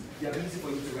retain is the ability for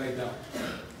you to write down.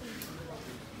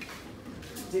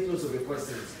 Take notes of your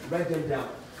questions, write them down.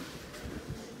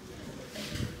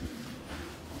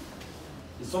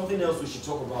 There's something else we should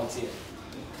talk about here.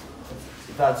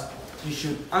 That you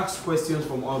should ask questions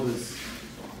from others.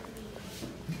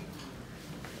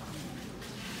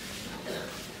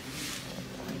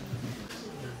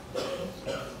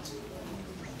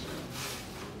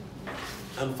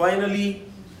 And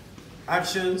finally,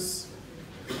 actions,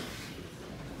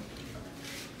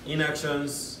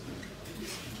 inactions,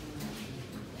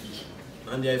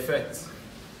 and their effects.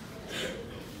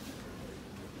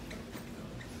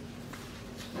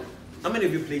 How many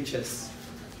of you play chess?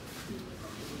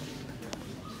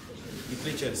 You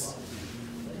play chess?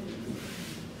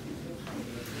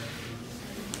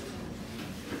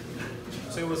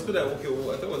 So it was good that, okay,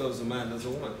 well, I thought that was a man, that's a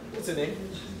woman. What's her name?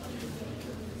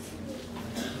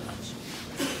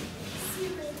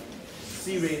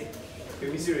 Siri. Okay,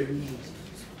 me Siri.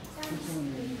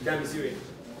 Damn, Siri.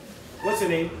 What's your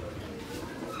name?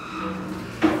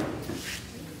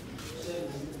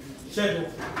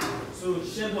 Shebu. So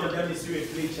Shebu and Dami Siri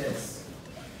play chess.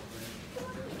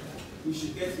 We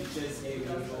should get the chess game,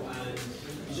 and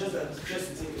it's just that chess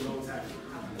will take a long time.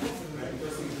 Right?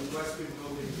 Because it requires critical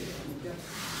thinking.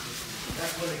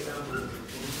 That's one example.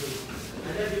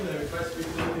 And everything that requires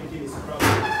critical thinking is a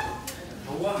problem.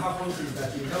 And what happens is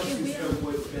that it helps you spell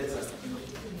words better.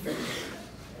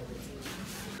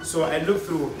 So I look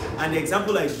through, and the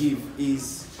example I give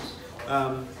is,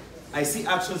 I see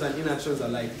actions and inactions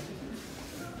alike.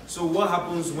 So what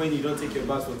happens when you don't take your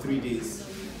bath for 3 days?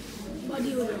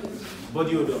 Body odor.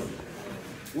 Body odor.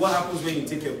 What happens when you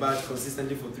take your bath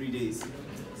consistently for 3 days?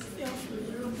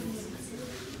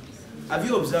 Have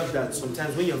you observed that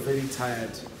sometimes when you're very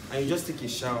tired and you just take a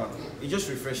shower, it just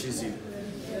refreshes you?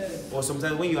 Or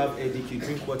sometimes when you have a headache, you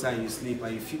drink water and you sleep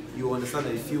and you understand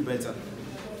that you feel better.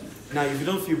 Now, if you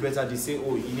don't feel better, they say,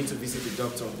 oh, you need to visit the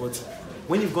doctor. But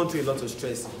when you've gone through a lot of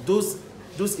stress, those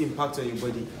impact on your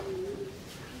body.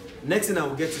 Next thing I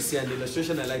will get to see, and the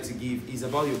illustration I like to give, is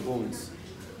about your bones.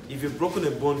 If you've broken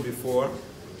a bone before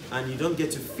and you don't get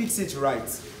to fix it right,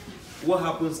 what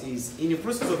happens is, in the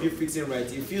process of you fixing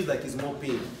right, it feels like it's more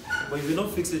pain. But if you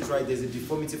don't fix it right, there's a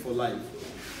deformity for life.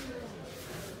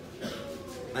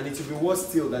 And it will be worse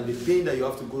still than the pain that you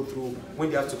have to go through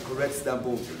when you have to correct that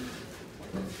bone.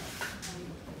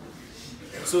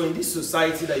 So in this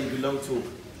society that you belong to,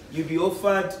 you'll be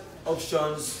offered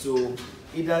options to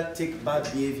either take bad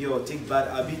behavior or take bad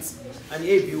habits. And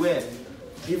hey, beware,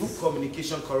 evil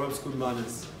communication corrupts good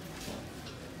manners.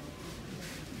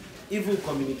 Evil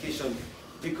communication,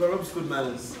 it corrupts good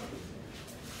manners.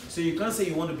 So you can't say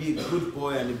you want to be a good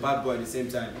boy and a bad boy at the same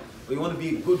time, or you want to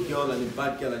be a good girl and a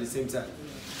bad girl at the same time.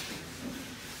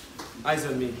 Eyes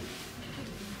on me.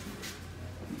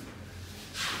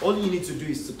 All you need to do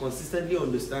is to consistently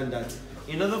understand that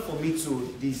in order for me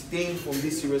to disdain from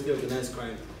this seriously organized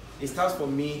crime, it starts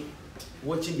from me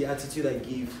watching the attitude I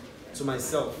give to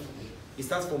myself. It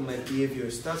starts from my behavior,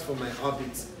 it starts from my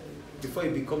habits, before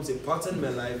it becomes a pattern in my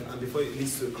life and before it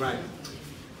leads to a crime.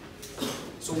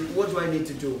 So what do I need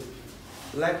to do?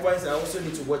 Likewise, I also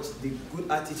need to watch the good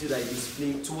attitude I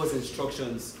display towards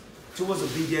instructions towards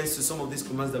obedience to some of these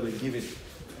commands that we're given.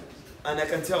 And I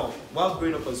can tell, while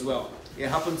growing up as well, it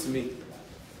happened to me.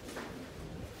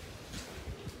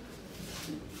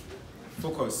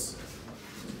 Focus.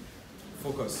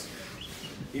 Focus.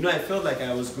 You know, I felt like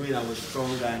I was growing, I was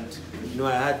strong, and you know,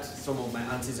 I had some of my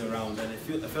aunties around, and I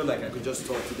felt like I could just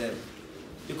talk to them.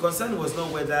 The concern was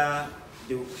not whether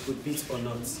they would beat or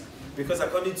not, because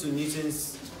according to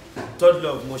Newton's third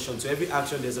law of motion, to every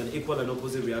action there's an equal and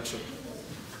opposite reaction.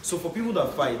 So for people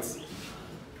that fight,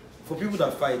 for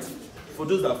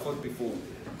those that fought before,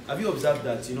 have you observed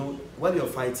that, you know, while you're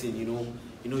fighting, you know,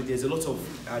 there's a lot of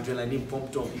adrenaline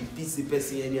pumped up, you beat the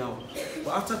person anyhow.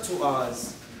 But after 2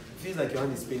 hours, it feels like your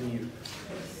hand is paining you.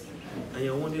 And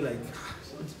you're wondering like,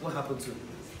 what happened to you?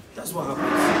 That's what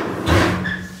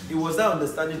happened. It was that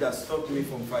understanding that stopped me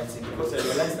from fighting, because I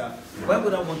realized that why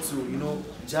would I want to, you know,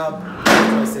 jab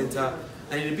to my center,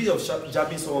 and in a bit of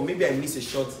jabbing someone, maybe I miss a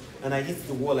shot and I hit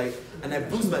the wall and I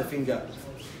bruise my finger.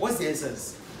 What's the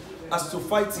essence? As to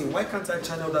fighting, why can't I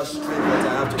channel that strength that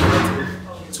I have to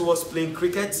fighting towards playing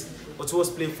cricket, or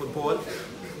towards playing football,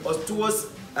 or towards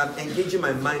engaging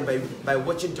my mind by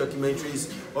watching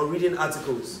documentaries or reading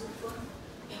articles?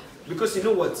 Because you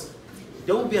know what?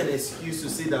 There won't be an excuse to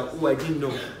say that, oh, I didn't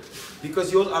know.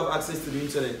 Because you all have access to the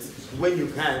internet. When you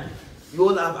can, you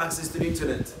all have access to the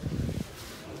internet.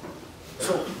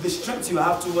 So the strength you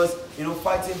have towards, you know,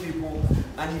 fighting people,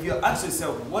 and if you ask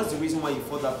yourself, what's the reason why you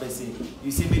fought that person?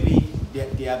 You see, maybe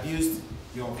they abused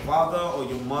your father or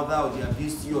your mother, or they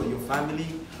abused you or your family,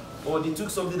 or they took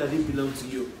something that didn't belong to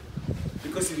you.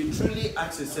 Because if you truly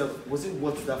ask yourself, was it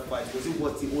worth that fight? Was it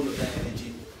worth the whole of that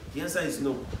energy? The answer is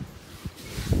no.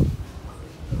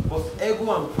 But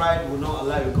ego and pride will not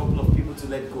allow a couple of people to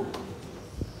let go.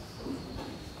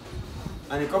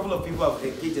 And a couple of people have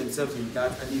engaged themselves in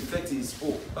that, and the effect is,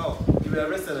 oh, you were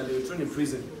arrested and they were thrown in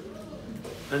prison.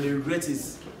 And the regret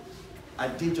is,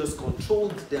 had they just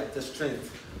controlled their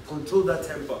strength, controlled that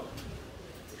temper.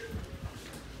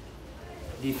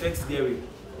 The effects therein,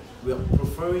 we are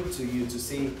preferring to you to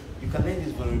say, you can learn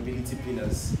these vulnerability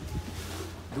pillars.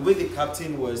 The way the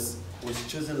captain was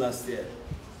chosen last year,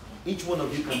 each one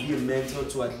of you can be a mentor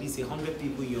to at least 100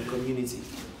 people in your community.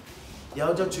 There are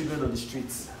other children on the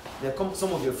streets. There are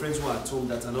some of your friends who are at home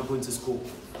that are not going to school.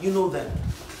 You know them.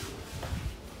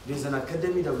 There's an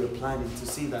academy that we're planning to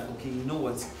say that, okay, you know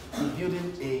what? We're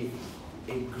building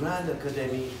a grand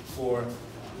academy for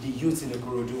the youth in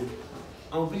Ikorodu.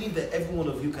 And we believe that every one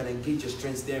of you can engage your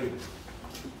strengths therein.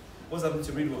 What's happening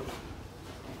to read one?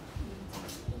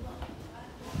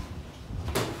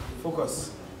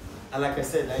 Focus. And like I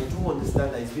said, I do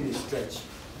understand that it's been a stretch.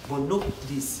 But note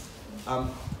this.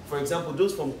 For example,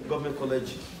 those from government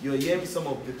college, you're hearing some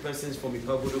of the persons from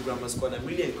Ikorodu Grammar School, and I'm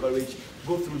really encouraged,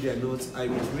 go through their notes. I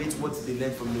reiterate what they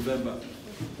learned from November.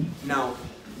 Now,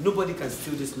 nobody can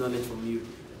steal this knowledge from you.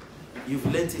 You've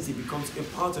learned it, it becomes a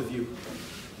part of you.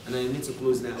 And I need to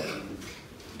close now.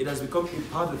 It has become a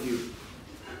part of you.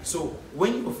 So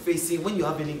when you're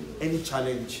having any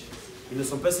challenge, you know,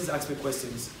 some persons ask me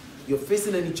questions, you're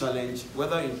facing any challenge,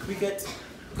 whether in cricket,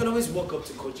 you can always walk up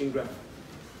to Coach INGRAM.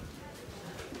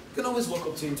 You can always walk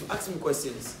up to him to ask him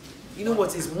questions. You know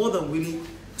what? He's more than willing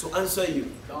to answer you.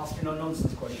 Asking no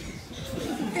nonsense questions.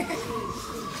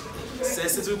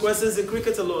 Sensitive questions in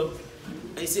cricket alone.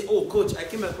 And you say, oh, coach, I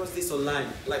came across this online.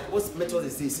 Like, what method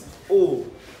is this? Oh,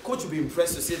 coach will be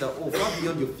impressed to say that, oh, far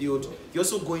beyond your field, you're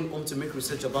also going home to make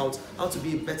research about how to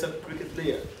be a better cricket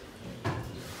player.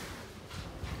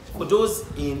 For those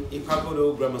in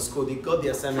Ikorodu Grammar School, they got the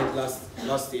assignment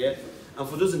last year. And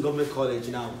for those in government college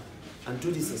now, and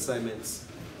do these assignments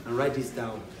and write this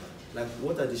down. Like,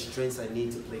 what are the strengths I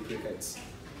need to play cricket?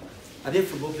 Are there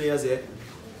football players here?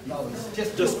 No,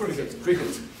 it's just cricket.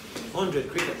 Cricket.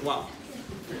 100 cricket. Wow.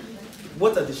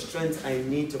 What are the strengths I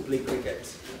need to play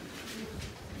cricket?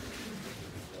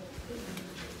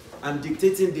 I'm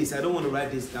dictating this. I don't want to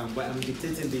write this down, but I'm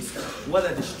dictating this. What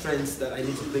are the strengths that I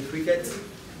need to play cricket?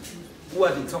 Who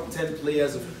are the top 10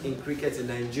 players in cricket in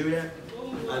Nigeria?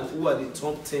 And who are the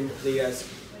top 10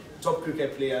 players, top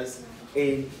cricket players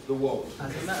in the world?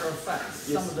 As a matter of fact,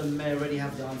 Yes. some of them may already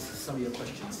have the answers to some of your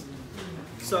questions.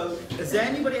 So, is there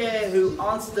anybody here who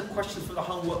answered the questions from the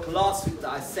homework last week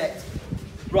that I set?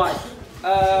 Right.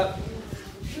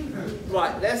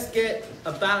 Right, let's get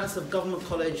a balance of government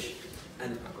college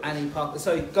and in Park.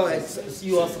 So, go ahead. So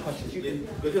you ask the questions. You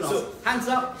can ask. Hands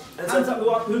up. Hands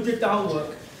up. Who did the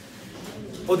homework?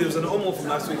 Oh, there was an homework from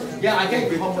last week. Yeah, I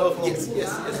gave you homework. Yes.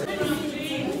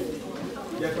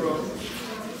 Yeah, correct.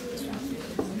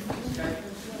 Okay.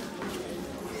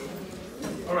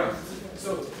 All right.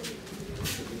 So,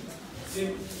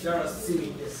 Jara, see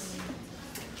me. Yes.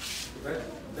 Right?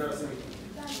 Darasimi.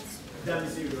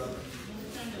 Darasimi, brother.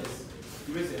 Yes.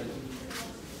 You raise your hand.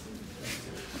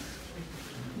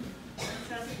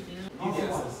 Give the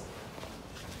answers.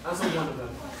 Answer one of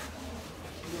them.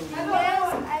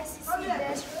 Best ICC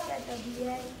best cricket of the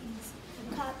year is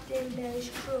Captain Ben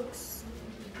Strokes.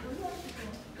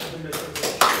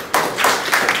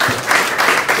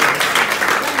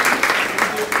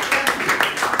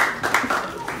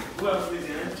 Who else raised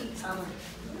your hand?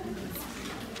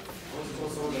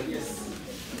 Yes.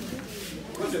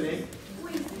 What's your name?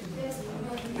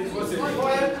 Please, what's your name?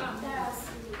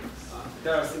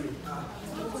 Darasimi.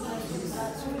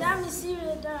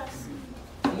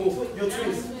 Move. Your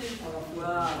twins.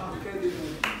 Wow.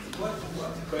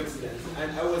 What coincidence. And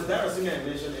I was Darasimi I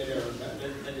mentioned earlier on that.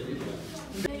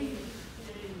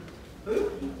 Who?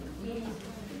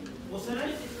 What's her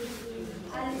name?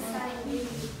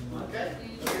 Okay.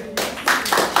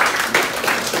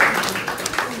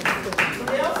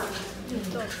 Somebody else?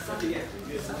 Okay, yeah.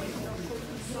 Yes.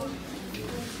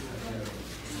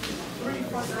 3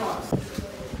 first rows.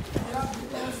 We have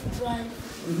left drive.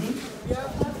 We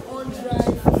have on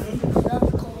drive. We have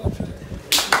cover drive.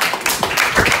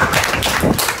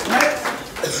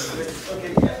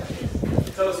 Okay, yeah.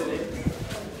 Tell us your name.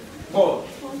 Paul.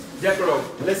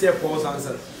 Ikorodu. Let's hear Paul's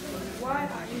answer. Why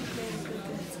are you playing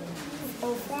cricket?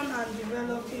 For fun and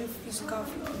developing physical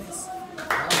fitness.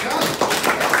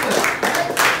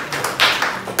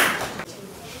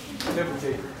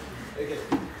 Okay.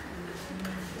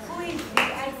 Who is the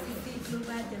ICC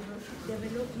Global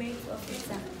Development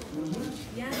Officer?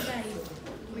 The answer is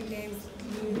William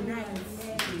United.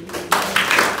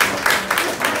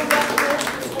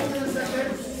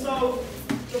 So,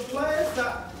 the players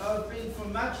that have been from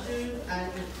Majdu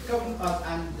and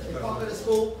Department of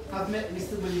School have met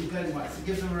Mr. William Glenwhite. So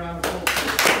give them a round of applause.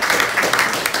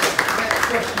 Next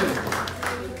question.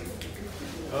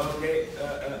 Okay.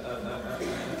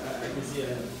 I can see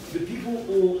the people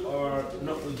who are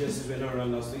not with Justice were not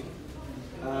around last week.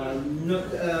 No,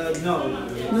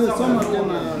 some of them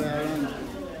are around.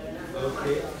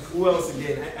 Okay. Who else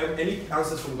again? Any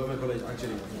answers from Government College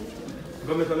actually?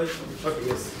 Government College? Okay,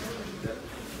 yes. Yeah.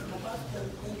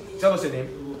 Tell us your name.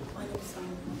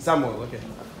 Samuel, okay.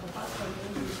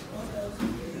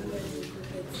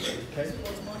 Okay.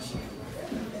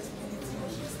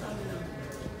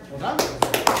 Well done.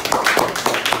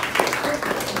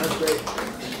 That's great.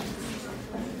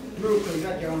 Miracle, you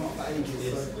got your own for ages.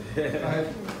 Yes. So. Go ahead.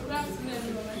 Good afternoon,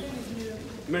 everyone. My name is Miracle.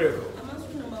 Miracle. I'm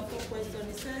answering number 4 question.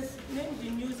 It says, name the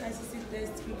news ICC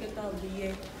Test Cricketer of the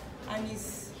Year, and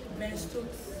it's Ben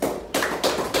Stokes.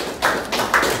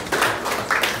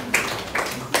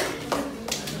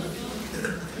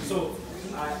 So,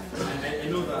 I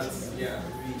know that, yeah,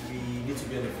 we need to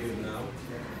be on the field now.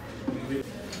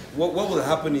 What will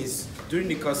happen is, during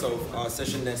the course of our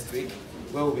session next week,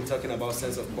 where we'll be talking about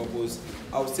sense of purpose,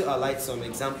 I will still highlight some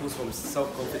examples from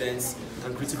self-confidence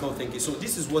and critical thinking. So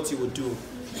this is what you would do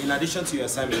in addition to your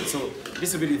assignment. So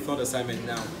this will be the 3rd assignment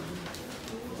now.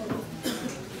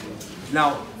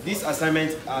 Now, this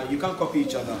assignment, you can't copy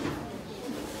each other.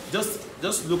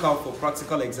 Just look out for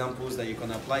practical examples that you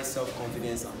can apply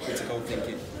self-confidence and critical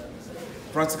thinking.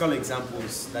 Practical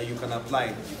examples that you can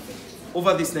apply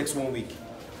over this next 1 week.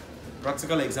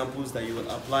 Practical examples that you will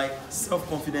apply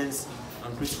self-confidence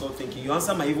and critical thinking. Your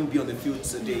answer might even be on the field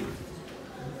today.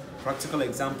 Practical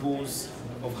examples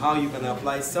of how you can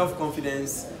apply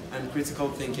self-confidence and critical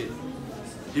thinking.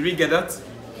 Did we get that?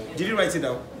 Did you write it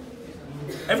down?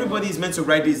 Everybody is meant to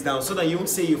write this down so that you won't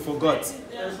say you forgot.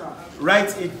 Yes, sir.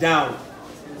 Write it down.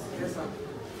 Yes, sir.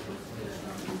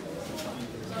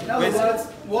 In other words,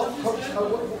 what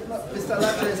Mr.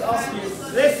 Lachlan is asking you.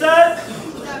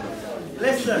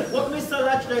 Listen, what Mr.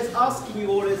 Lachlan is asking you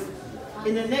all is,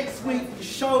 in the next week,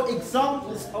 show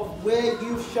examples of where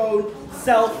you've shown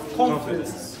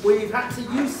self-confidence, where you've had to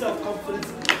use self-confidence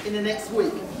in the next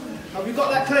week. Have you got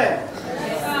that clear?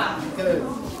 Yes, sir. Good.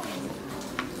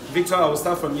 Victor, I will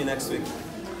start from you next week.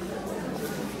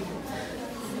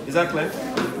 Is that clear?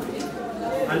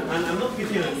 And I'm not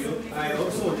picking on you. I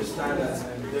also understand that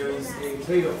there is a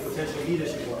plate of potential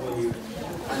leadership upon you,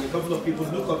 and a couple of people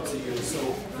look up to you. So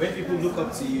when people look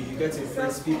up to you, you get to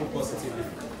influence people positively.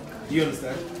 Do you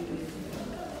understand?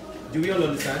 Do we all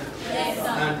understand? Yes, sir.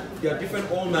 And there are different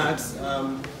hallmarks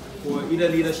for either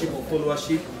leadership or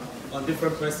followership on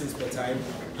different persons per time,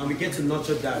 and we get to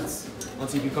nurture that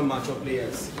until you become mature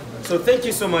players. So thank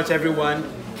you so much, everyone.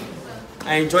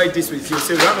 I enjoyed this with you.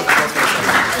 So round of applause for yourself.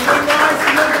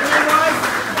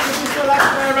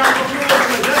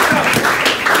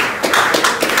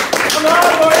 Come on,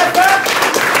 forever!